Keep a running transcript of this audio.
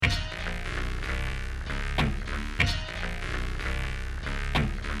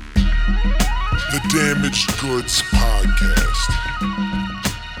The Damaged Goods Podcast.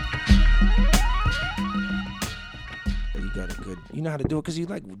 You got a good, you know how to do it because you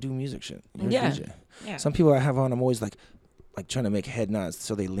like do music shit. You're a Yeah. DJ. Yeah. Some people I have on, I'm always like trying to make head nods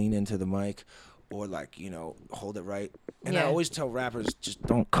so they lean into the mic or like, you know, hold it right. And I Yeah. always tell rappers, just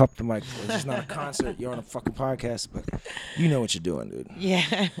don't cup the mic. It's just not a concert. You're on a fucking podcast, but you know what you're doing, dude.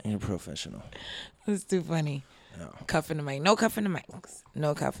 Yeah. You're a professional. It's too funny. No. Cuffing the mic. No cuffing the mics.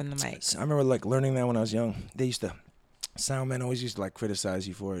 No cuffing the mics. I remember like learning that when I was young. They used to, sound men always used to like criticize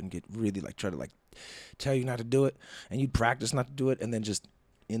you for it and get really like try to like tell you not to do it, and you'd practice not to do it, and then just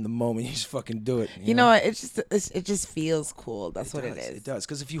in the moment you just fucking do it. You know what? It just feels cool. That's what it does, is. It does,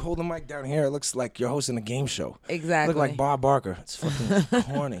 because if you hold the mic down here, it looks like you're hosting a game show. Exactly. You look like Bob Barker. It's fucking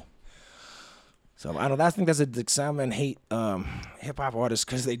corny. So I don't. I think that's the sound men hate hip hop artists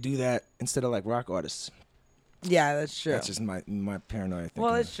because they do that instead of like rock artists. Yeah, that's true. That's just my paranoia thing.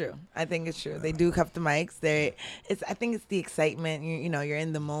 Well, it's true. I think it's true. They do cuff the mics. I think it's the excitement. You know, you're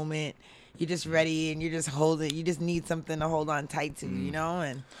in the moment. You're just ready, and you just hold it. You just need something to hold on tight to, you know.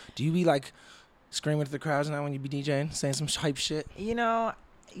 And do you be like screaming at the crowds now when you be DJing, saying some hype shit? you know,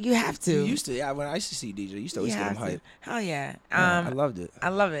 you have to. You used to, yeah. When I used to see DJ, you used to always You get them have to. hype. Hell yeah. Yeah, I loved it. I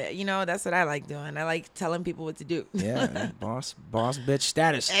love it. You know, that's what I like doing. I like telling people what to do. Yeah, boss bitch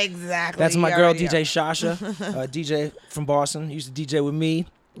status. Exactly. That's my You girl, already DJ are. Shasha, DJ from Boston. Used to DJ with me,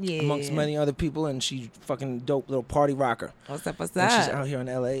 Yeah. amongst many other people, and she's fucking dope little party rocker. What's up? What's And she's up? out here in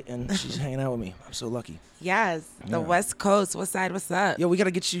LA, and she's hanging out with me. I'm so lucky. Yes. The Yeah. West Coast. What's side? What's up? Yo, we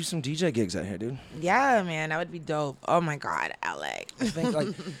gotta get you some DJ gigs out here, dude. Yeah, man. That would be dope. Oh my God, LA. I think like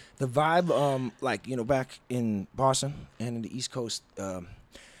the vibe, like you know, back in Boston and in the East Coast,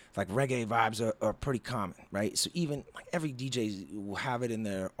 like reggae vibes are pretty common, right? So even like every DJ will have it in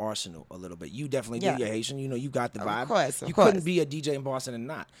their arsenal a little bit. You definitely Yeah. do. You're Haitian, you know, you got the vibe. Of course, you course. couldn't be a DJ in Boston and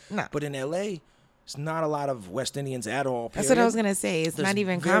not. No. But in LA, it's not a lot of West Indians at all. That's what I period. was gonna say. It's There's not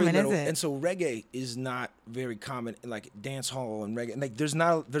even very common, little, is it? And so reggae is not very common in like dance hall and reggae. Like there's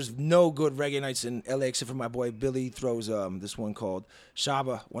no good reggae nights in LA except for my boy Billy throws this one called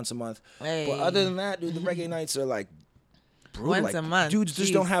Shaba once a month. Hey. But other than that, dude, the reggae nights are like brutal. Once Like, a month. Dudes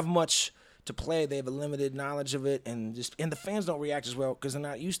just Jeez. don't have much to play. They have a limited knowledge of it, and the fans don't react as well because they're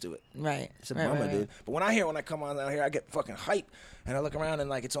not used to it. Right. It's a right, bummer, right, dude. But when I come on out here, I get fucking hype, and I look around and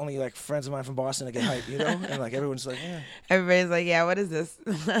like it's only like friends of mine from Boston that get hype, you know, and like everyone's like, yeah. Everybody's like, yeah, what is this?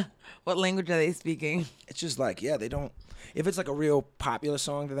 What language are they speaking? It's just like, yeah, they don't. If it's like a real popular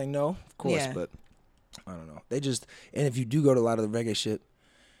song that they know, of course, Yeah. but I don't know. They just, and if you do go to a lot of the reggae shit,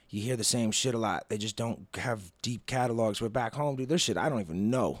 you hear the same shit a lot. They just don't have deep catalogs. Where back home, dude, there's shit I don't even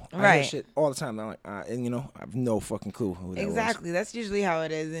know. I hear Right. shit all the time. I'm like, and you know, I have no fucking clue who that was. Exactly. That's usually how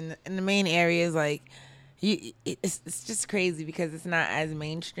it is. In the main areas, like, it's just crazy because it's not as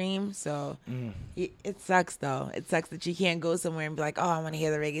mainstream. So it sucks, though. It sucks that you can't go somewhere and be like, oh, I want to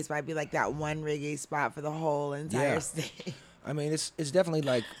hear the reggae spot. Be like that one reggae spot for the whole entire Yeah. state. I mean, it's definitely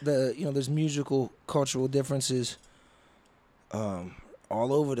like there's musical cultural differences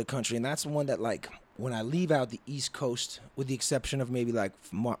all over the country, and that's the one that like when I leave out the East Coast, with the exception of maybe like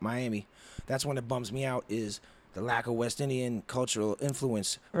Miami, that's one that bums me out is the lack of West Indian cultural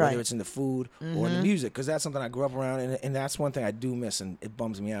influence, Right. whether it's in the food or in the music, because that's something I grew up around, and that's one thing I do miss, and it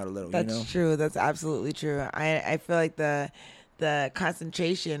bums me out a little. That's you know? true. That's absolutely true. I feel like the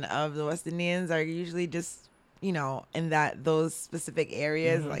concentration of the West Indians are usually just, you know, in those specific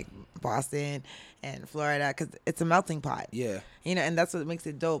areas like Boston and Florida, because it's a melting pot. Yeah. You know, and that's what makes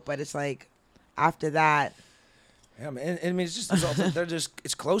it dope. But it's like after that, Yeah, man. And I mean, it's also,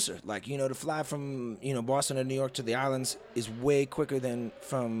 it's closer. Like, you know, to fly from, you know, Boston or New York to the islands is way quicker than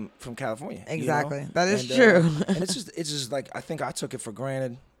from California. you know? Exactly. That is And, true. and it's just like, I think I took it for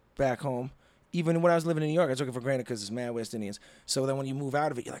granted back home. Even when I was living in New York, I took it for granted because it's mad West Indians. So then when you move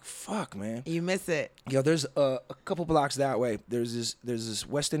out of it, you're like, fuck, man. you miss it. Yo, there's a couple blocks that way. There's this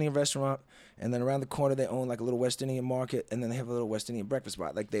West Indian restaurant, and then around the corner they own like a little West Indian market, and then they have a little West Indian breakfast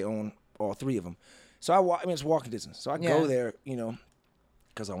spot. Like they own all three of them. So I mean, it's walking distance. So I Yeah. go there, you know,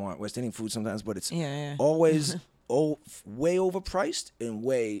 because I want West Indian food sometimes, but it's Yeah. always way overpriced and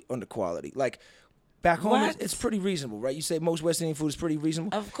way under quality. Like back home, What? it's pretty reasonable, right? You say most West Indian food is pretty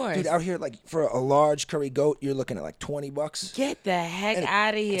reasonable. Of course. Dude, out here, like for a large curry goat, you're looking at like $20. Get the heck And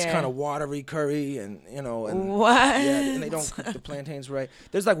out of here. It's kind of watery curry, and you know, and What? yeah, and they don't cook the plantains right.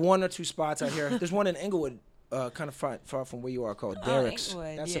 There's like one or two spots out here. There's one in Inglewood, kind of far from where you are, called Derek's.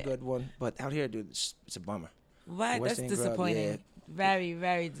 Inglewood, That's yeah. a good one, but out here, dude, it's a bummer. What? West That's Indian grub, disappointing. yeah. Very,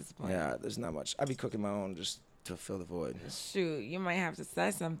 very disappointing. Yeah, there's not much. I be cooking my own just to fill the void. Shoot, you might have to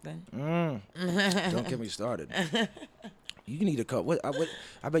say something. Don't get me started. You need a cut.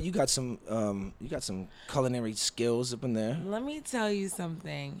 I bet you got some culinary skills up in there. Let me tell you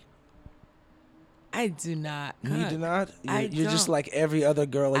something. I do not cook. You do not? You're just don't. like every other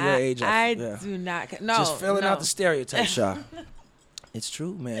girl of your age. I yeah. do not cook. No, Just filling no. out the stereotype, Shaw. It's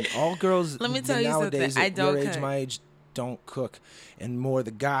true, man. All girls Let me tell you nowadays something. I at don't your age, cook. my age, don't cook. And more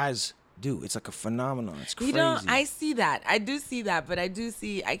the guys do. It's like a phenomenon. It's crazy. You know, I see that. I do see that, but I do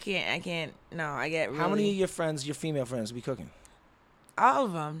see. I can't. No, I get really. How many of your friends, your female friends, be cooking? All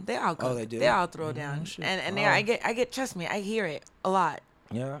of them. They all cook. Oh, they do? They all throw down. shit. And Oh. I get. Trust me, I hear it a lot.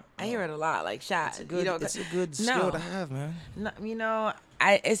 Yeah. I hear it a lot. Like shot. It's a good skill No. to have, man. No, you know,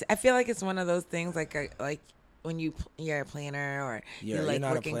 I feel like it's one of those things like when you're a planner or Yeah, you're like you're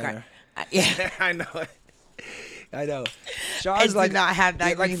not a working planner. Yeah. I know it. I know. I Shaw's do like not have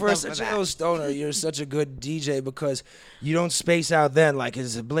that like green for thumb such for a that. little stoner, you're such a good DJ because you don't space out. Then, like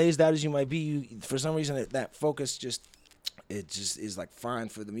as blazed out as you might be, you for some reason that focus just is like fine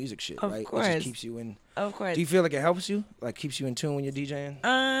for the music shit, Of right? It course. just keeps you in. Of course. Do you feel like it helps you? Like keeps you in tune when you're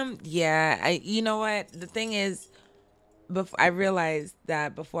DJing? Yeah. You know what? The thing is, I realized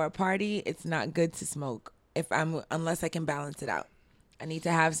that before a party, it's not good to smoke unless I can balance it out. I need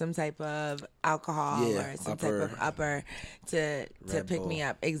to have some type of alcohol Yeah, or some upper. type of upper to Red pick me Bull.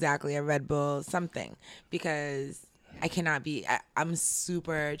 up. Exactly, a Red Bull, something, because I cannot be. I'm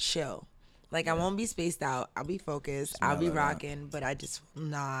super chill. Like I won't be spaced out. I'll be focused. I'll be mellow out. rocking, but I just will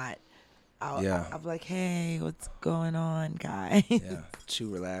not. Yeah. I'll be like, hey, what's going on, guys? Yeah,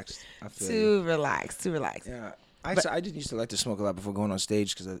 too relaxed. I feel you. Too relaxed. Yeah, I didn't used to like to smoke a lot before going on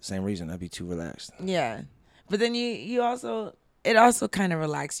stage because of the same reason. I'd be too relaxed. Yeah, but then you also it also kind of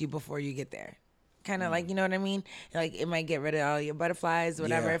relax you before you get there. Kind of like, you know what I mean? Like it might get rid of all your butterflies,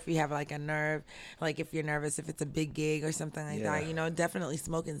 whatever. Yeah. If you have like a nerve, like if you're nervous, if it's a big gig or something like Yeah. that, you know, definitely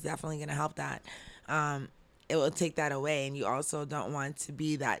smoking is definitely gonna help that. It will take that away, and you also don't want to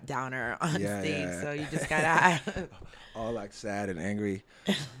be that downer on Yeah, stage. yeah. So you just gotta. All like sad and angry.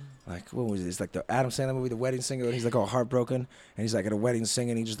 Like what was it? It's like the Adam Sandler movie, The Wedding Singer, and he's like all heartbroken, and he's like at a wedding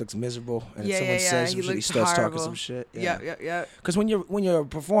singing, he just looks miserable, and Yeah, someone yeah, says yeah. some He shit, he looks starts horrible. talking some shit. Yep. Because when you're a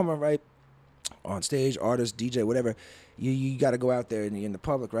performer, right, on stage, artist, DJ, whatever, you got to go out there and you're in the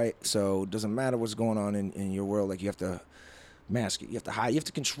public, right? So it doesn't matter what's going on in your world. Like you have to mask it, you have to hide, you have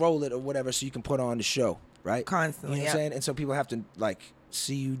to control it or whatever, so you can put on the show, right? Constantly, You know what I'm saying? And so people have to like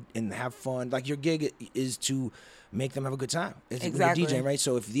see you and have fun. Like your gig is to make them have a good time. It's Exactly. when you're DJing, right?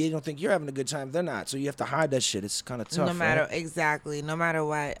 So if they don't think you're having a good time, they're not. So you have to hide that shit. It's kind of tough. No matter right? no matter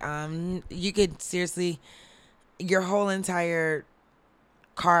what, you could seriously, your whole entire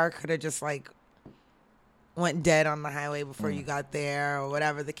car could have just like went dead on the highway before you got there or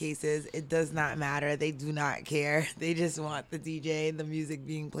whatever the case is. It does not matter. They do not care. They just want the DJ, the music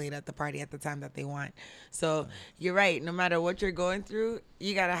being played at the party at the time that they want. So you're right. No matter what you're going through,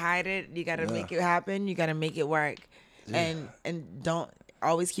 you gotta hide it. You gotta make it happen. You gotta make it work, and don't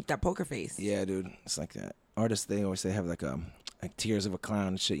always keep that poker face. Yeah, dude. It's like that. Artists, they always say have like tears of a clown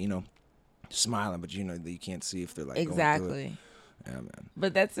and shit, you know, smiling, but you know that you can't see if they're like going through it. Exactly. Yeah, man.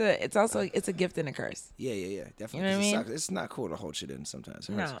 But it's a gift and a curse. Yeah, definitely. You know what I 'Cause mean? it sucks. It's not cool to hold shit in sometimes.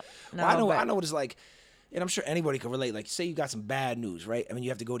 It hurts. No, Well, I but- know what it's like, and I'm sure anybody can relate. Like, say you got some bad news, right? I mean,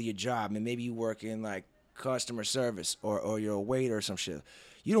 you have to go to your job, and maybe you work in like customer service or you're a waiter or some shit.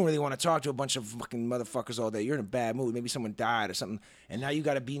 You don't really want to talk to a bunch of fucking motherfuckers all day. You're in a bad mood. Maybe someone died or something, and now you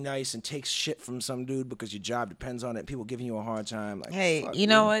got to be nice and take shit from some dude because your job depends on it. People giving you a hard time. Like, Hey, fuck, you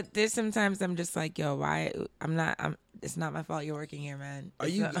know dude. what? There's sometimes I'm just like, yo, why? It's not my fault you're working here, man. Are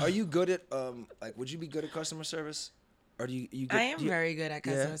It's you not- are you good at like? Would you be good at customer service? Or do you get, I am do you- very good at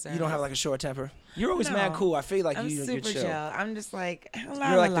customer service. You don't have like a short temper. You're always mad No. cool. I feel like I'm you're super chill. chill. I'm just like, You're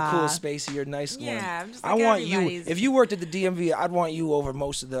like the cool spacey. You're a nice one. Yeah, I'm just I like want you. everybody's- If you worked at the DMV, I'd want you over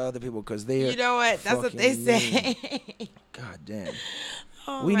most of the other people because they're. You know what? That's what they fucking say. mean. God damn.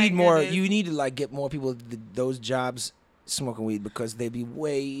 Oh We my need more. goodness. You need to like get more people those jobs smoking weed because they'd be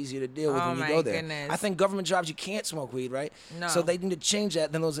way easier to deal with Oh when you my go there. goodness. I think government jobs you can't smoke weed, right? No. So they need to change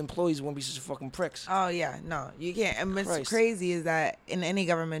that. Then those employees won't be such fucking pricks. Oh yeah, no, you can't. And what's Christ. crazy is that in any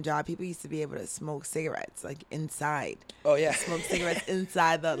government job, people used to be able to smoke cigarettes like inside. Oh yeah. Smoke cigarettes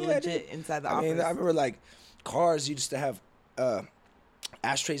inside the Yeah, legit dude. inside the I office. mean, I remember like cars used to have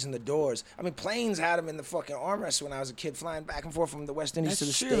ashtrays in the doors. I mean, planes had them in the fucking armrest when I was a kid, flying back and forth from the West Indies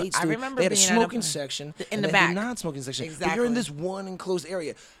That's to the true. States. I dude. remember they had a being on a smoking plane. section In and the they had back. a non-smoking section. But Exactly. you're in this one enclosed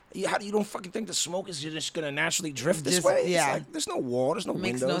area. How do you don't fucking think the smoke is just gonna naturally drift this Just- way? yeah. It's like, there's no wall. There's no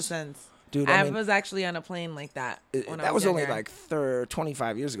Makes windows. no sense. Dude, I I mean, was actually on a plane like that. When I that was only younger. like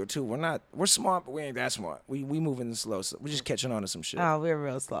 25 years ago too. We're smart, but we ain't that smart. We moving slow. So we're just catching on to some shit. Oh, we're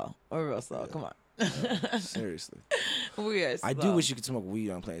real slow. We're real slow. Come on. Seriously. We are I do slow. wish you could smoke weed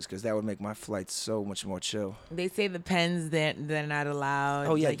on planes because that would make my flight so much more chill. They say the pens they're not allowed.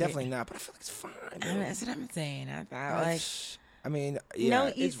 Oh yeah, like, definitely not. But I feel like it's fine. That's what I'm saying. I thought like I mean, yeah, no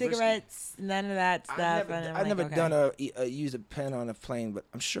it's e-cigarettes, none of that stuff. I've never done used a pen on a plane, but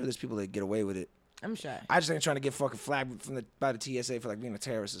I'm sure there's people that get away with it. I'm sure. I just ain't trying to get fucking flagged by the TSA for like being a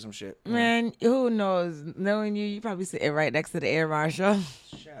terrorist or some shit. Man, who knows? Knowing you probably sitting right next to the air marshal.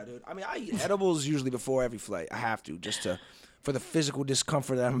 Yeah, dude. I mean, I eat edibles usually before every flight. I have to for the physical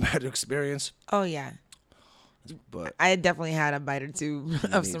discomfort that I'm about to experience. Oh yeah. But I definitely had a bite or two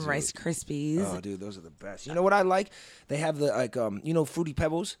of me some too. Rice Krispies. oh, dude, those are the best. You know what I like? They have the Fruity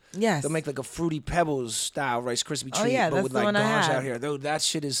Pebbles. Yes. They'll make like a Fruity Pebbles style Rice Krispie treat, Oh, yeah, but that's with the like one I ganja have. out here. Dude, that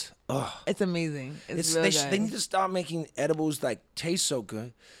shit is. It's amazing. It's They really good. need to stop making edibles like taste so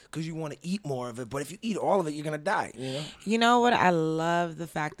good because you want to eat more of it. But if you eat all of it, you're gonna die. You know. You know what? I love the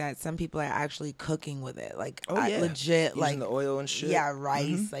fact that some people are actually cooking with it. Like legit, Using like the oil and shit. yeah,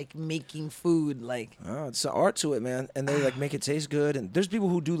 rice, like making food. Like Oh, it's an art to it, man. And they like make it taste good. And there's people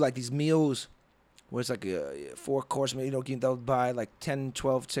who do like these meals where it's like a 4-course meal. You know, they'll buy like 10,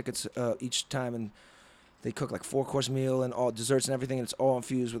 12 tickets each time, and they cook like 4-course meal and all desserts and everything. And it's all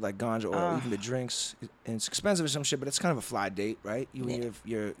infused with like ganja oil, even the drinks. And it's expensive or some shit, but it's kind of a fly date, right? You and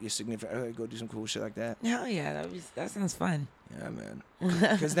your significant other go do some cool shit like that. hell yeah, that sounds fun. Yeah, man.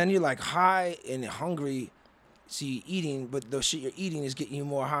 Because then you're like high and hungry. So you're eating, but the shit you're eating is getting you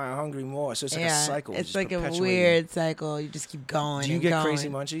more high and hungry more. So it's like a cycle. It's just like a perpetuating. weird cycle. You just keep going. Do you and get going. crazy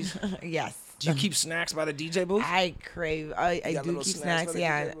munchies? Yes. Do you keep snacks by the DJ booth? I crave. I got do little keep snacks snacks. for the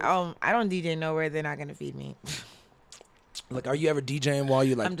Yeah. DJ booth? I don't DJ nowhere. They're not gonna feed me. Like, are you ever DJing while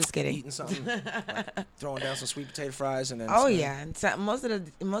you like? I'm just kidding. Eating something, like, throwing down some sweet potato fries, and then. Oh yeah. And so most of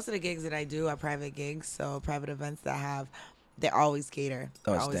the gigs that I do are private gigs. So private events that have, they always cater.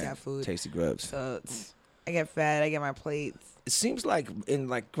 Oh, They it's always damn have food. tasty grubs. So I get fed. I get my plates. It seems like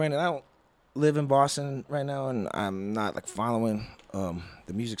granted, I don't live in Boston right now, and I'm not like following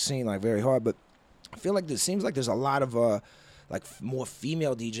the music scene like very hard, but I feel like seems like there's a lot of more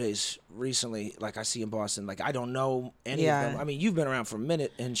female DJs recently. Like I see in Boston. Like I don't know any of them. I mean, you've been around for a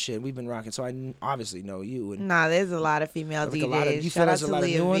minute and shit. We've been rocking, so I obviously know you. And Nah, there's a lot of female like DJs. a lot of, you feel Shout out there's a to lot of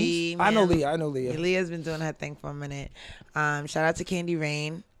Leah new ones? V. I know man. Leah. Leah's been doing her thing for a minute. Shout out to Candy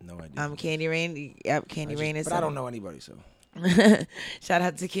Rain. No idea. Candy Rain. Yep, Candy Rain is. But I don't know anybody, so. Shout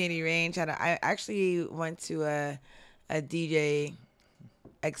out to Candy Rain. I actually went to a DJ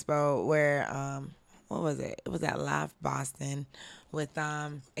expo where what was it? It was at Laugh Boston with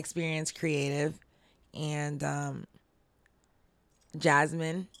Experience Creative and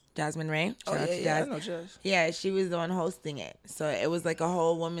Jasmine Ray. Oh Shout out to yeah, Jazz. I know Jazz. Yeah, she was the one hosting it. So it was like a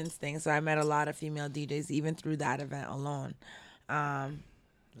whole women's thing. So I met a lot of female DJs even through that event alone.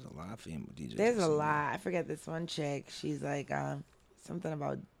 There's a lot of female DJs. There's a lot. I forget this one chick. She's like something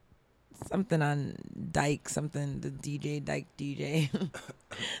about something on Dyke, something, the DJ Dyke DJ.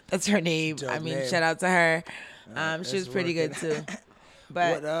 That's her name. Dope I mean, name. shout out to her. She that's was pretty good working. too.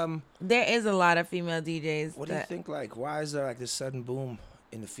 But What there is a lot of female DJs. what do you think? Like, why is there like this sudden boom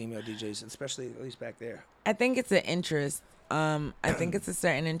in the female DJs, especially at least back there? I think it's an interest. I think it's a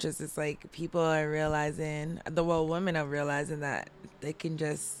certain interest. It's like people are realizing, women are realizing that they can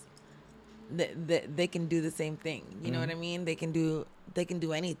just, they can do the same thing. You know what I mean? They can do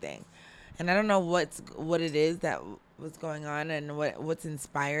anything, and I don't know what it is that was going on and what's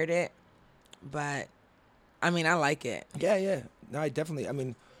inspired it, but I mean I like it. Yeah. No, I definitely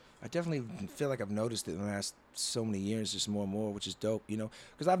feel like I've noticed it in the last so many years, just more and more, which is dope. You know,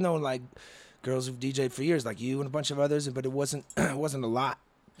 because I've known like girls who've DJed for years, like you and a bunch of others, but it wasn't a lot.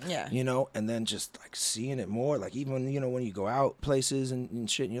 Yeah. You know, and then just like seeing it more, like even when you go out places and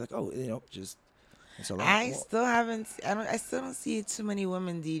shit, and you're like, oh, just it's a lot. I more. still haven't. I still don't see too many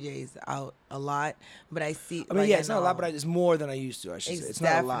women DJs out a lot, but I see. I mean, yeah, it's not a lot, but it's more than I used to. I should say it's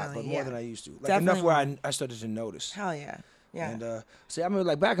not a lot, but definitely, more yeah. than I used to. Like Definitely enough where I started to notice. Hell yeah, yeah. And see, I remember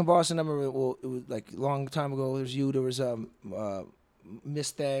like back in Boston. I remember it was like a long time ago. There was you. There was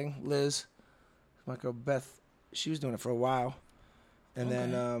Miss Thang, Liz, my girl Beth. She was doing it for a while, and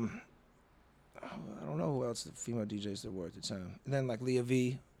then I don't know who else the female DJs there were at the time. And then like Leah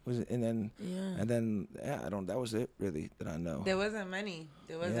V was, and then I don't. That was it really that I know. There wasn't many.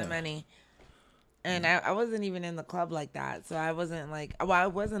 Yeah. And I wasn't even in the club like that. So I wasn't like, well, I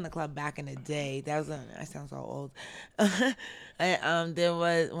was in the club back in the day. I sound so old. There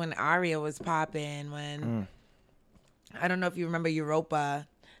was, when Aria was popping, when, I don't know if you remember Europa,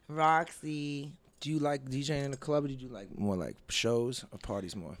 Roxy. Do you like DJing in the club, or do you do like more like shows or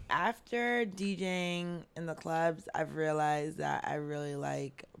parties more? After DJing in the clubs, I've realized that I really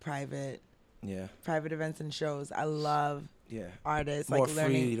like private Yeah. private events and shows. I love Yeah. artists More like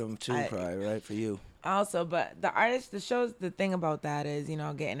learning. freedom too, probably, right, for you. Also, but the shows, the thing about that is,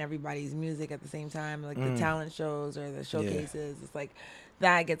 getting everybody's music at the same time, like the talent shows or the showcases. It's like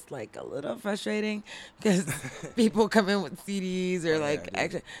that gets like a little frustrating because people come in with CDs or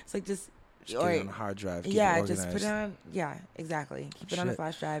extra. It's like just get it on a hard drive. Keep it just organized. put it on. Yeah, exactly. Keep it on a Shit.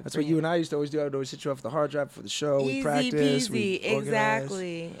 flash drive. That's what you and I used to always do. I would always hit you off the hard drive for the show. We practice. We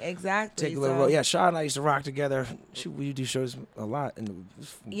organize. Exactly. Take a little road. Yeah, Shaw and I used to rock together. We do shows a lot. And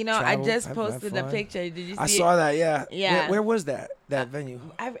I just posted a picture. Did you see I saw that, yeah. Yeah. Where was that venue?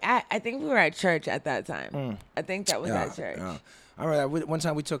 I think we were at church at that time. I think that was at church. Yeah. I remember that. One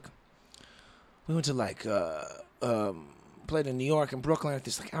time we went to played in New York and Brooklyn at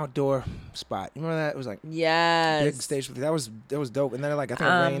this like outdoor spot. You remember that? It was like big stage. That was dope. And then like I think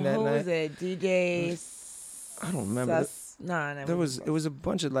it rained that who night. was it? DJ. I don't remember. No, it was a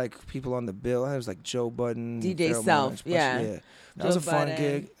bunch of like people on the bill. It was like Joe Budden, DJ Pharoah Self, Monch, yeah. That was Joe a fun Budden.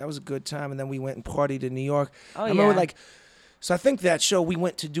 gig. That was a good time. And then we went and partied in New York. Oh, I remember so I think that show we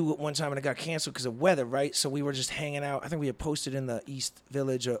went to do it one time and it got canceled because of weather, right? So we were just hanging out. I think we had posted in the East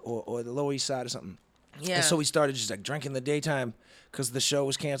Village or the Lower East Side or something. Yeah. And so we started just like drinking in the daytime because the show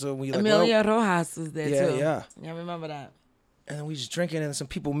was canceled. We like, Amelia Rojas was there too. Yeah. I remember that. And then we just drinking, and some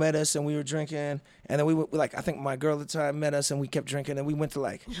people met us, and we were drinking, and then we went, like, I think my girl at the time met us, and we kept drinking, and we went to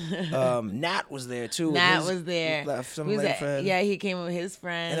like, Nat was there too. Nat was there. Some lady friend. Yeah, he came with his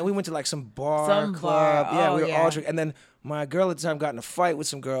friend. And then we went to like some club. Yeah, we were all drinking, and then my girl at the time got in a fight with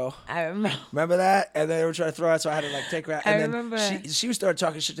some girl. I remember. Remember that? And then they were trying to throw her out, so I had to like take her out. And I then remember. she started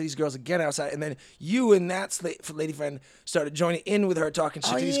talking shit to these girls again outside. And then you and that lady friend started joining in with her talking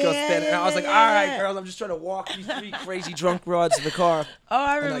shit to these girls. And I was like, all right, girls, I'm just trying to walk these three crazy drunk broads to the car. Oh,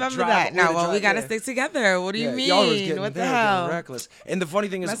 I remember that. Now, we got to stick together. What do you mean? Y'all was getting, what the hell? Reckless. And the funny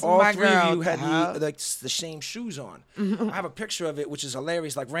thing is, That's all my three of girl. you had the same shoes on. I have a picture of it, which is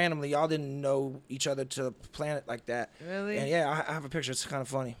hilarious. Like randomly, y'all didn't know each other to plan it like that. Really? And yeah, I have a picture. It's kind of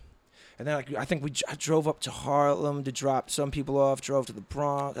funny. And then like I think I drove up to Harlem to drop some people off. Drove to the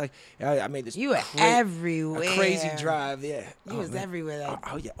Bronx. Like I made this. You were everywhere. A crazy drive. Yeah. You was everywhere.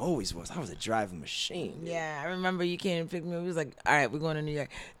 Oh yeah, always was. I was a driving machine. Yeah, I remember you came and picked me up. He was like, all right, we're going to New York.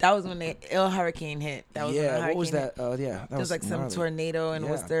 That was when the ill hurricane hit. That was when the hurricane what was that? hit. Yeah, there was like some gnarly. tornado in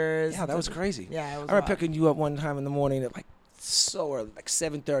Worcester. Yeah, that was crazy. Yeah, it was I remember wild. picking you up one time in the morning at like so early, like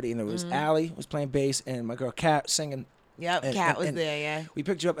 7:30, and there was Allie was playing bass and my girl Kat singing. Yep, Kat was there, yeah. We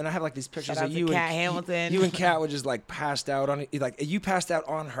picked you up, and I have like these pictures Shout of out to you Kat and Hamilton. You and Kat were just like passed out on it. Like you passed out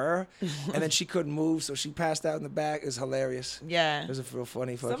on her, and then she couldn't move, so she passed out in the back. It was hilarious. Yeah. It was a real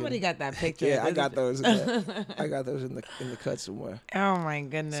funny fucking. Somebody got that picture. Yeah, I got those. I got those in the cut somewhere. Oh my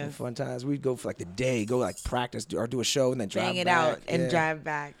goodness. Some fun times. We'd go for like the day, go like practice or do a show, and then drive Bang it back. out and drive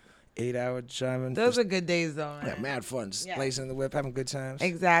back. 8-hour driving. Those are good days though, man. Yeah, mad fun. Just blazing in the whip, having good times.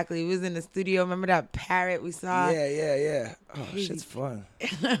 Exactly. We was in the studio. Remember that parrot we saw? Yeah. Oh, shit's fun.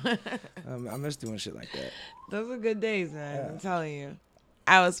 I miss doing shit like that. Those were good days, man. I'm telling you.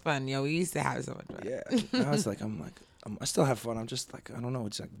 I was fun, yo. We used to have so much fun. Yeah. I was like, I still have fun. I'm just like, I don't know.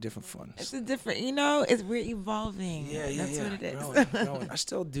 It's like different fun. It's a different, we're evolving. Yeah. That's what it is. Growing. I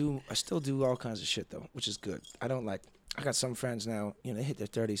still do all kinds of shit though, which is good. I got some friends now, they hit their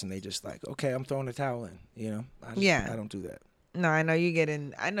 30s and they just like, okay, I'm throwing the towel in, I don't do that. No, I know you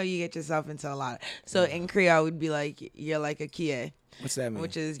get yourself into a lot. So in Creole, we'd be like, you're like a Kia. What's that mean?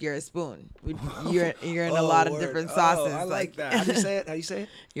 Which is you're a spoon. You're in a lot of different sauces. I like that. How do you say it?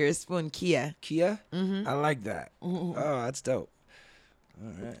 You're a spoon, Kia. Kia? Mm-hmm. I like that. Mm-hmm. Oh, that's dope.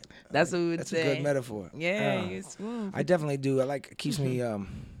 All right. That's what we would say. That's a good metaphor. Yeah, you're a spoon. I definitely do. It keeps me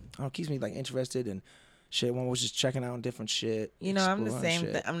keeps me like interested and shit. One was just checking out different shit. I'm the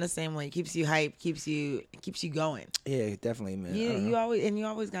same. I'm the same way. Keeps you hyped. Keeps you going. Yeah, definitely, man. You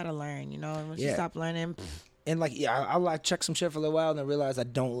always gotta learn. And once you stop learning. And I'll like check some shit for a little while and then realize I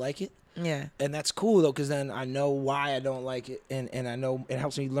don't like it. Yeah. And that's cool though, because then I know why I don't like it, and I know it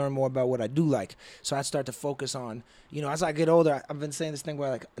helps me learn more about what I do like. So I start to focus on, as I get older, I've been saying this thing where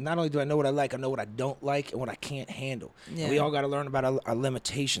like not only do I know what I like, I know what I don't like and what I can't handle. Yeah. And we all got to learn about our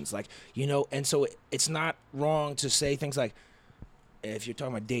limitations, and so it's not wrong to say things like, if you're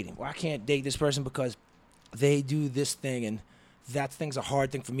talking about dating, well, I can't date this person because they do this thing, and that thing's a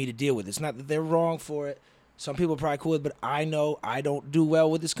hard thing for me to deal with. It's not that they're wrong for it. Some people are probably cool with it, but I know I don't do well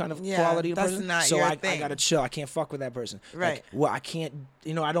with this kind of quality of that's person. Not so your I thing. gotta chill. I can't fuck with that person. Right. I can't.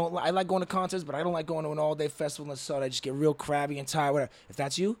 I like going to concerts, but I don't like going to an all-day festival in the sun. I just get real crabby and tired. Whatever. If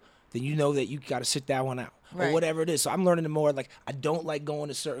that's you, then you know that you got to sit that one out. Or Right. whatever it is. So I'm learning more. Like, I don't like going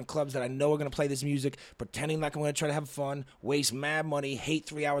to certain clubs that I know are going to play this music, pretending like I'm going to try to have fun, waste mad money, hate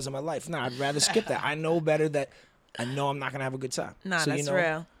 3 hours of my life. No, I'd rather skip that. I know better that I know I'm not going to have a good time. Nah, So, that's you know,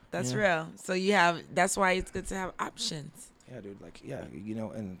 real. That's real. So that's why it's good to have options. Yeah, dude. Like, yeah, you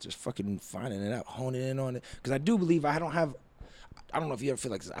know, and just fucking finding it out, honing in on it. Because I do believe I don't know if you ever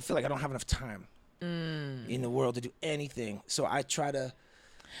feel like this. I feel like I don't have enough time in the world to do anything. So I try to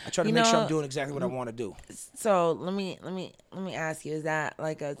make sure I'm doing exactly what I want to do. So let me ask you: is that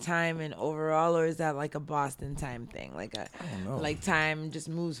like a time in overall, or is that like a Boston time thing? Like I don't know. like time just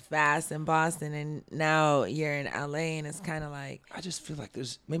moves fast in Boston, and now you're in LA, and it's kind of like I just feel like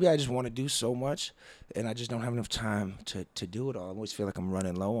maybe I just want to do so much, and I just don't have enough time to do it all. I always feel like I'm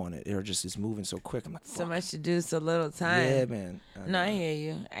running low on it. Or just it's moving so quick. I'm like, so fuck. much to do, so little time. Yeah, man. No, I hear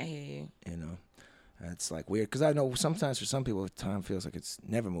you. I hear you. You know, it's like weird because I know sometimes for some people time feels like it's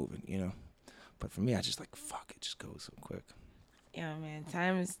never moving. You know, but for me, I just like fuck. It just goes so quick. Yeah, man.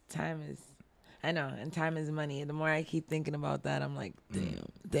 Time is. I know, and time is money. The more I keep thinking about that, I'm like,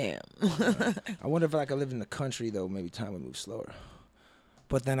 damn. I wonder if like I lived in the country though, maybe time would move slower.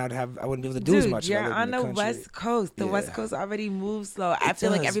 But then I wouldn't be able to do as much. You're if I lived on in the country. West Coast. The West Yeah. Coast already moves slow. I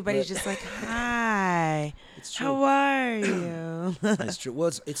feel like does, everybody's but- just like, hi, It's true. how are you? It's true.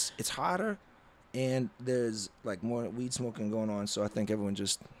 Well, it's hotter, and there's like more weed smoking going on. So I think everyone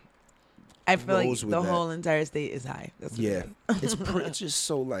just I feel like rolls with the that. whole entire state is high. That's what yeah. it It's just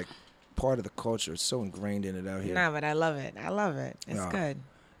so like part of the culture. It's so ingrained in it out is. here. Nah, but I love it. It's Nah. good.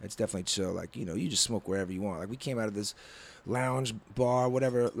 It's definitely chill. Like, you know, you just smoke wherever you want. Like, we came out of this lounge bar,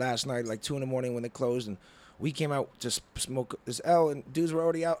 whatever, last night, like 2 a.m. when they closed, and we came out to smoke this L, and dudes were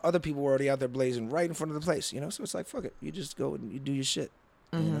already out. Other people were already out there blazing right in front of the place, you know? So it's like, fuck it. You just go and you do your shit.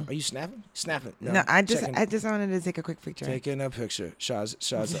 You know? Are you snapping? Snapping. No, I just checking- wanted to take a quick picture. Taking a picture. Shaw's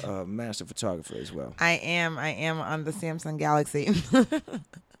a master photographer as well. I am on the Samsung Galaxy.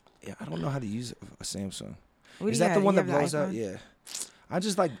 Yeah, I don't know how to use a Samsung. What do Is you that the have? one You that have blows the out? iPhone? Yeah. I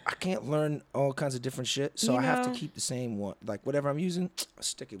just like I can't learn all kinds of different shit, so You I have to know- keep the same one. Like whatever I'm using, I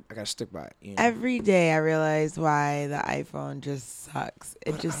gotta stick by it. You know? Every day I realize why the iPhone just sucks.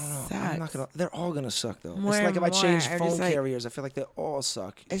 It But just I don't know. sucks. I'm not gonna. They're all gonna suck though. More it's like if and I change more, I'm phone just like- carriers, I feel like they all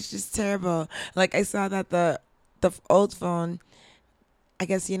suck. It's just terrible. Like I saw that the old phone, I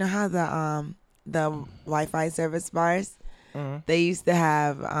guess you know how the Wi-Fi service bars, they used to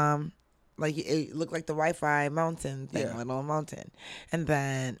have like it looked like the Wi-Fi mountain thing, Yeah. little mountain, and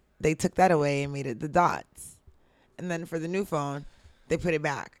then they took that away and made it the dots, and then for the new phone, they put it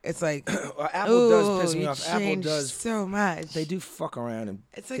back. It's like Apple does piss me you off. Apple changed does. so much. They do fuck around and.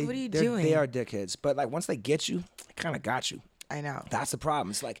 It's like, what are you They doing? are dickheads, but like once they get you, they kind of got you. I know. That's the problem.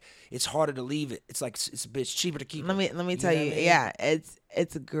 It's like it's harder to leave it. It's like it's a bitch cheaper to keep. Let me it. tell know you. what I mean? Yeah,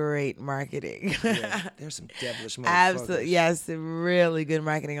 it's great marketing. Yeah, there's some devilish motherfuckers. Absolutely, yes, really good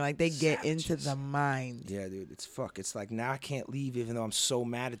marketing. Like they get into the mind. Yeah, dude, it's fuck. It's like now I can't leave even though I'm so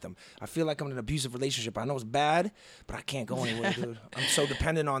mad at them. I feel like I'm in an abusive relationship. I know it's bad, but I can't go anywhere, dude. I'm so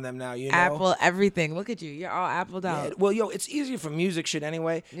dependent on them now, you know? Apple, everything. Look at you. You're all appled Yeah, out. well, yo, it's easier for music shit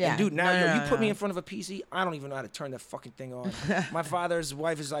anyway. Yeah. And dude, now No, you put me no. in front of a PC, I don't even know how to turn that fucking thing on. My father's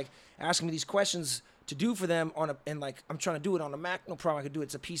wife is like asking me these questions to do for them and like I'm trying to do it on a Mac, no problem. I could do it.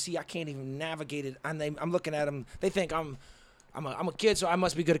 It's a PC. I can't even navigate it. I'm looking at them. They think I'm a kid, so I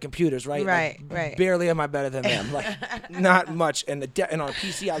must be good at computers, right? Right, Like, right. Barely am I better than them. Like not much. And and on a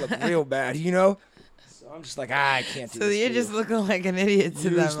PC, I look real bad, you know. So I'm just like, I can't do So this. you're for just you. looking like an idiot to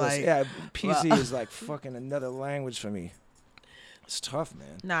them. Useless. Like, Yeah, PC well- is like fucking another language for me. It's tough, man.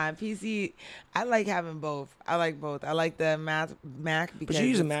 nah, PC. I like having both. I like both. I like the Mac because But you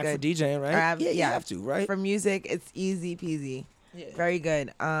use a it's Mac good. for DJing, right? I have- yeah, you have to, right? For music, it's easy peasy. Yeah. Very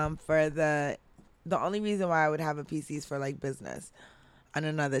good. For the only reason why I would have a PC is for like business. On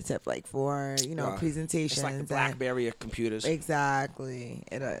another tip, like for presentations. It's like the and- BlackBerry of computers. Exactly,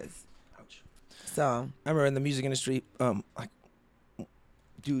 it is. Ouch. So I remember in the music industry, like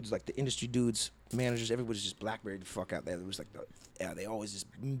dudes, like the industry dudes, managers, everybody's just BlackBerry the fuck out there. It was like they always just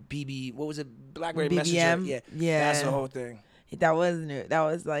BB. What was it? BlackBerry Messenger. BBM? Yeah, that's the Yeah. whole thing. that was new. That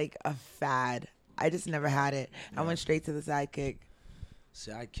was like a fad. I just never had it. I went straight to the Sidekick.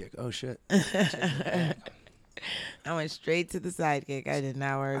 Sidekick. Oh shit. I went straight to the Sidekick. I did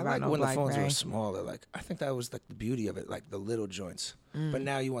not worry I about like no when the phones BlackBerry. were smaller. Like I think that was like the beauty of it, like the little joints. But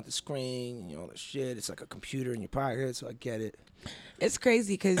now you want the screen, all the shit. It's like a computer in your pocket, so I get it. It's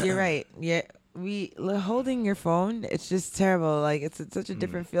crazy because you're right. Yeah, holding your phone, it's just terrible. Like it's such a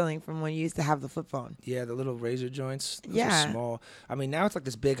different feeling from when you used to have the flip phone. Yeah, the little razor joints. Those are Yeah. small. I mean, now it's like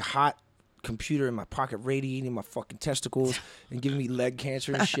this big hot computer in my pocket radiating my fucking testicles and giving me leg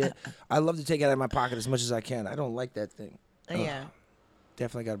cancer and shit. I love to take it out of my pocket as much as I can. I don't like that thing. Yeah.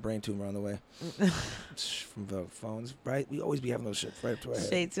 Definitely got a brain tumor on the way from the phones, right? We always be having those shit right up to our head.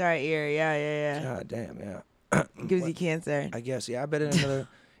 Straight to our ear. Yeah. God damn, yeah. Gives you cancer. I guess, yeah. I bet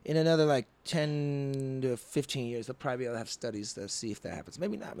in another like 10 to 15 years, they'll probably be able to have studies to see if that happens.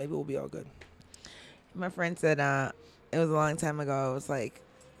 Maybe not. Maybe we'll be all good. My friend said it was a long time ago. It was like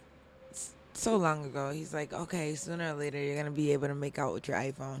so long ago. He's like, okay, sooner or later you're gonna be able to make out with your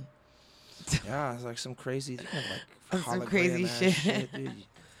iPhone. Yeah, it's like some crazy, like Some crazy hologram-ass shit. dude.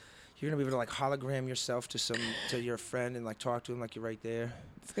 You're gonna be able to like hologram yourself to your friend and like talk to him like you're right there.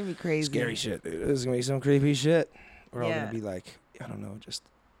 It's gonna be crazy. Scary shit, dude. This is gonna be some creepy shit. We're all Yeah. gonna be like, I don't know, just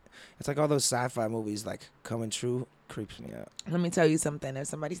it's like all those sci-fi movies like coming true creeps me out. Let me tell you something. If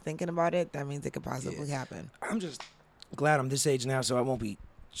somebody's thinking about it, that means it could possibly happen. I'm just glad I'm this age now, so I won't be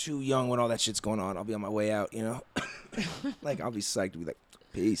too young when all that shit's going on. I'll be on my way out, you know. Like I'll be psyched to be like,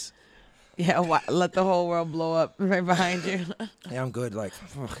 peace. Yeah, let the whole world blow up right behind you. Yeah, I'm good. Like,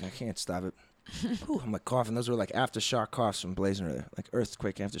 I can't stop it. Whew, I'm like coughing. Those were like aftershock coughs from Blazing earlier, like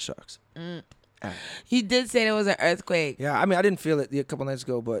earthquake aftershocks. He did say there was an earthquake. Yeah, I mean, I didn't feel it a couple nights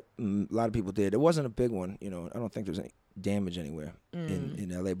ago, but a lot of people did. It wasn't a big one, you know. I don't think there was any damage anywhere in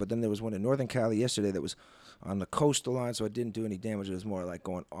LA. But then there was one in Northern Cali yesterday that was on the coastal line, so it didn't do any damage. It was more like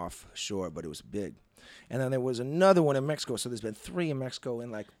going offshore, but it was big. And then there was another one in Mexico. So there's been 3 in Mexico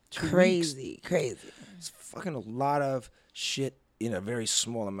in like 2 weeks. Crazy. It's fucking a lot of shit in a very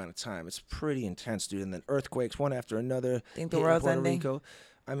small amount of time. It's pretty intense, dude. And then earthquakes, one after another. Think the hit in world's Puerto ending? Rico.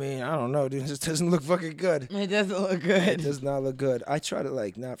 I mean, I don't know, dude. This doesn't look fucking good. It doesn't look It good. does not look good. I try to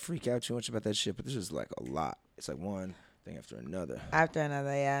like not freak out too much about that shit, but this is like a lot. It's like one thing after another. After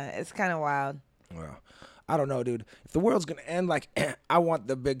another, yeah. It's kind of wild. Well, I don't know, dude. If the world's gonna end, like, I want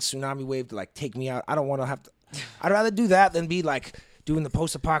the big tsunami wave to like take me out. I don't want to have to. I'd rather do that than be like doing the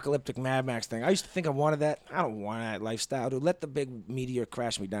post-apocalyptic Mad Max thing. I used to think I wanted that. I don't want that lifestyle, dude. Let the big meteor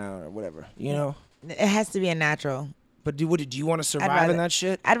crash me down or whatever, you know. It has to be a natural. But do you want to survive in that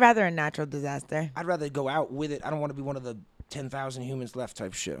shit? I'd rather a natural disaster. I'd rather go out with it. I don't want to be one of the 10,000 humans left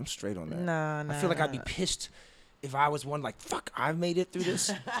type shit. I'm straight on that. No. I feel like I'd be pissed if I was one like, fuck, I've made it through this.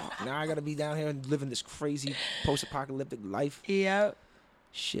 Fuck, now I gotta be down here and living this crazy post-apocalyptic life. Yep.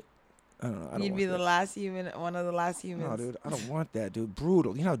 Shit. I don't know. I don't You'd want be that. the last human, one of the last humans. No, dude, I don't want that, dude.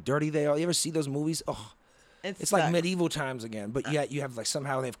 Brutal. You know how dirty they are? You ever see those movies? Oh, it's like medieval times again, but yet you have like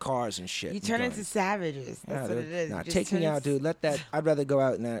somehow they have cars and shit. You and turn into guns. savages. That's what dude. it is. Nah, You just take me turn out, into- dude. Let that. I'd rather go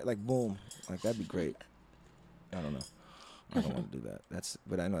out and like boom, like that'd be great. I don't know. I don't want to do that.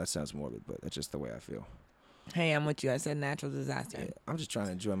 But I know that sounds morbid, but that's just the way I feel. Hey, I'm with you. I said natural disaster. Yeah, I'm just trying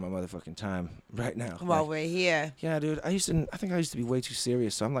to enjoy my motherfucking time right now. While Like, we're here. yeah, dude. I think I used to be way too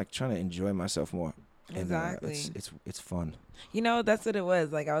serious, so I'm like trying to enjoy myself more. And, Exactly. It's fun. You know, that's what it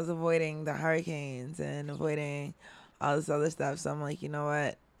was. Like, I was avoiding the hurricanes and avoiding all this other stuff. So I'm like, you know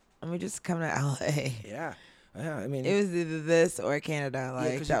what? Let me just come to LA. Yeah. Yeah. I mean, It was either this or Canada.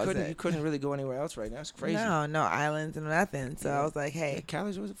 Like, because that was you it. couldn't really go anywhere else right now. It's crazy. No islands and nothing. So Yeah. I was like, Yeah, hey,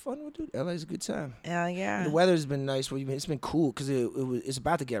 Cali's was a fun one, dude. LA's a good time. hell yeah. The weather's been nice. It's been cool because it's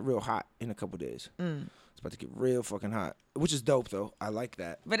about to get real hot in a couple days. It's about to get real fucking hot, which is dope though. I like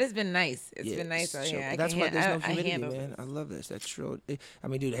that. But it's been nice. It's Yeah, been nice out chill. here. That's why there's no I humidity, handle man. this. I love this. That's true. I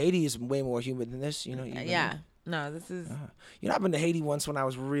mean, dude, Haiti is way more humid than this. You know. Yeah. No, this is. You know, I've been to Haiti once when I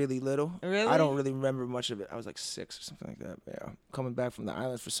was really little. Really? I don't really remember much of it. I was like 6 or something like that. Yeah. Coming back from the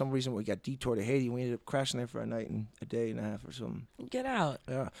islands for some reason, we got detoured to Haiti. We ended up crashing there for a night and a day and a half or something. Get out.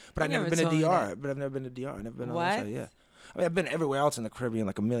 Yeah. But You I've never never been to told me DR. that. But I've never been to DR. I've never been on What? that side. Yeah. I mean, I've been everywhere else in the Caribbean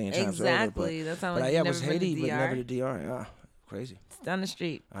like a million times. Exactly. Over, That sounds but like yeah, you've it was never been to Haiti, but DR. never to DR. Yeah. Crazy. It's down the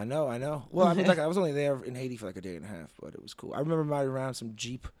street. I know. Well, I mean, like I was only there in Haiti for like a day and a half, but it was cool. I remember riding around some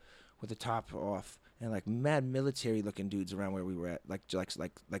Jeep with the top off and like mad military looking dudes around where we were at, like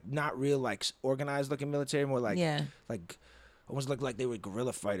not real like organized looking military, more like Yeah. like almost looked like they were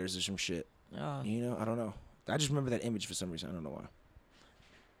guerrilla fighters or some shit. Oh. You know, I don't know. I just remember that image for some reason. I don't know why.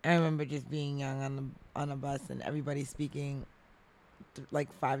 I remember just being young on a bus and everybody speaking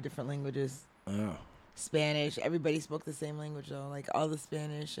like 5 different languages. Oh, Spanish. Everybody spoke the same language though. Like all the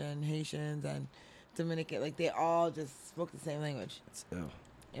Spanish and Haitians and Dominican, like they all just spoke the same language. it's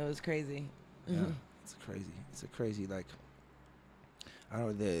It was crazy. yeah, it's crazy. It's a crazy like I don't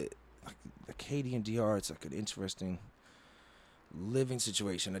know the Haiti and DR. It's like an interesting living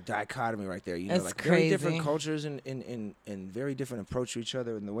situation, a dichotomy right there. You know, It's like very different crazy. cultures and very different approach to each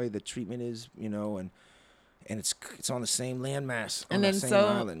other and the way the treatment is. You know, and it's on the same landmass on And that then same so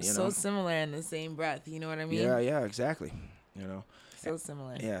island. You know, so similar in the same breath. You know what I mean? yeah, exactly. You know, So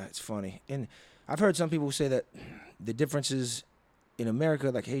similar. Yeah, it's funny. And I've heard some people say that the differences in America,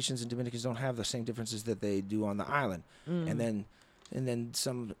 like Haitians and Dominicans, don't have the same differences that they do on the island, and then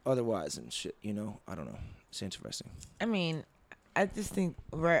some otherwise and shit. You know, I don't know. It's interesting. I mean, I just think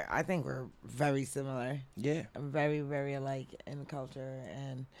we're very similar. Yeah. Very, very alike in culture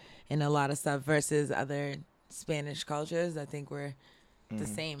and in a lot of stuff versus other Spanish cultures. I think we're the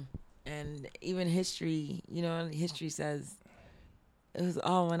same. And even history, you know, history says it was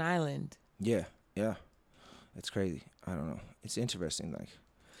all one island. Yeah, yeah. It's crazy. I don't know. It's interesting, like,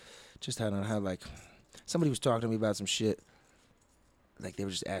 just how like, somebody was talking to me about some shit. Like, they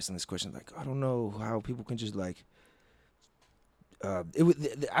were just asking this question, like, I don't know how people can just, like, I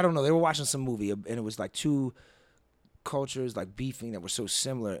don't know. They were watching some movie, and it was, like, two cultures, like, beefing that were so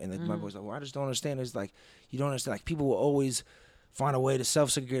similar. And then my boy was like, well, I just don't understand. It's like, you don't understand. Like, people will always find a way to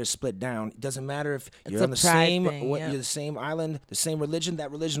self-segregate or split down. It doesn't matter if you're on the same, you're the same island, the same religion. That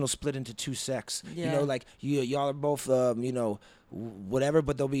religion will split into two sects. Yeah. You know, like y'all are both, you know, whatever,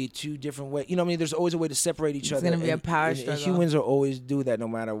 but there'll be two different ways. You know what I mean? There's always a way to separate each other. It's gonna be a power and struggle. humans will always do that no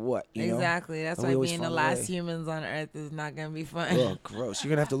matter what. You know? Exactly. That's And we why always being the find a last way. humans on Earth is not gonna be fun. Oh, gross. You're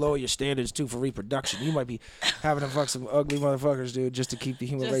going to have to lower your standards, too, for reproduction. You might be having to fuck some ugly motherfuckers, dude, just to keep the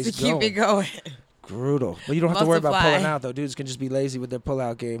human race Just to keep going. it going. Brutal. But you don't have to worry about Multiply. pulling out, though. Dudes can just be lazy with their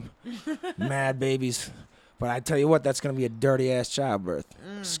pull-out game. Mad babies. But I tell you what, that's going to be a dirty-ass childbirth.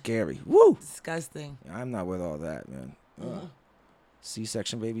 Scary. Woo! Disgusting. I'm not with all that, man.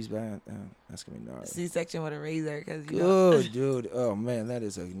 C-section babies, man. That's going to be gnarly. C-section with a razor, because you know. Good, dude. Oh, man, that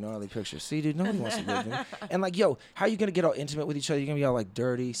is a gnarly picture. See, dude, nobody wants to live in it. And, like, yo, how you going to get all intimate with each other? You're going to be all, like,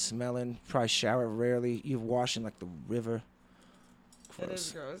 dirty, smelling, probably shower rarely. You're washing, like, the river. It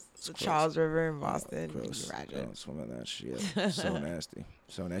is gross. The gross. Charles River in Boston. Gross. Imagine. Don't swim in that shit. So nasty.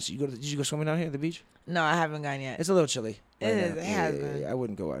 So nasty. Did you go swimming down here at the beach? No, I haven't gone yet. It's a little chilly. It right is. now. It has Yeah, been. I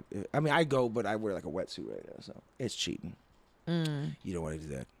wouldn't go out. I mean, I go, but I wear like a wetsuit right now, so it's cheating. You don't want to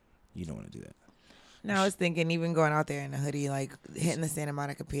do that. You don't want to do that. No, I was thinking even going out there in a hoodie, like hitting the Santa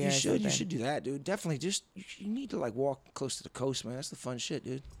Monica Pier. You or should. something. You should do that, dude. Definitely. Just you need to like walk close to the coast, man. That's the fun shit,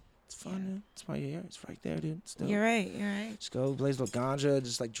 dude. It's fun, man. It's why you're here. It's right there, dude. It's dope. You're right. You're right. Just go blaze a little ganja.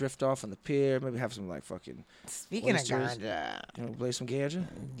 Just like drift off on the pier. Maybe have some like fucking. Speaking of oysters. ganja, You know, blaze some ganja.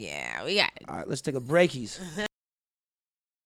 yeah, we got it. All right, let's take a breakies.